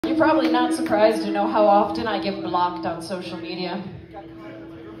probably not surprised to know how often I get blocked on social media.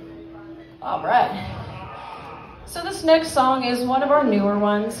 All right. So this next song is one of our newer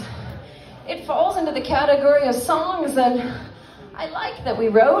ones. It falls into the category of songs that I like that we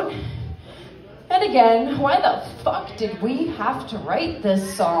wrote. And again, why the fuck did we have to write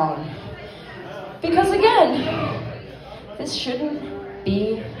this song? Because again, this shouldn't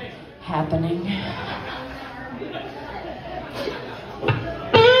be happening.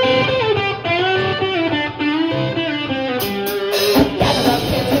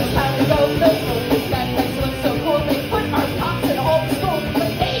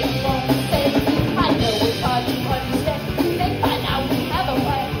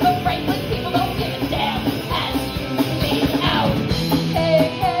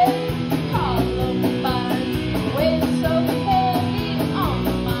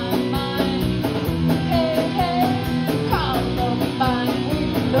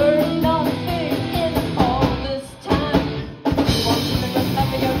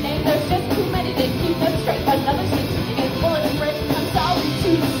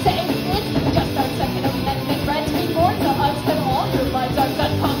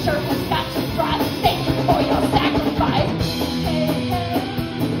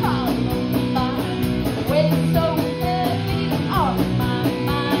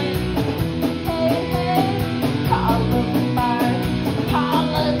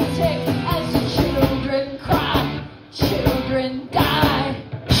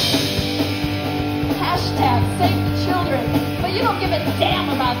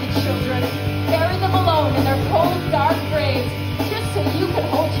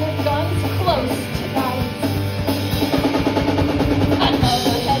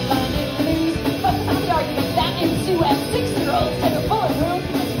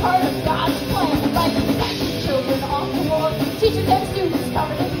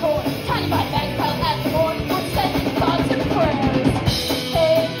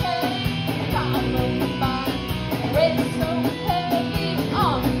 So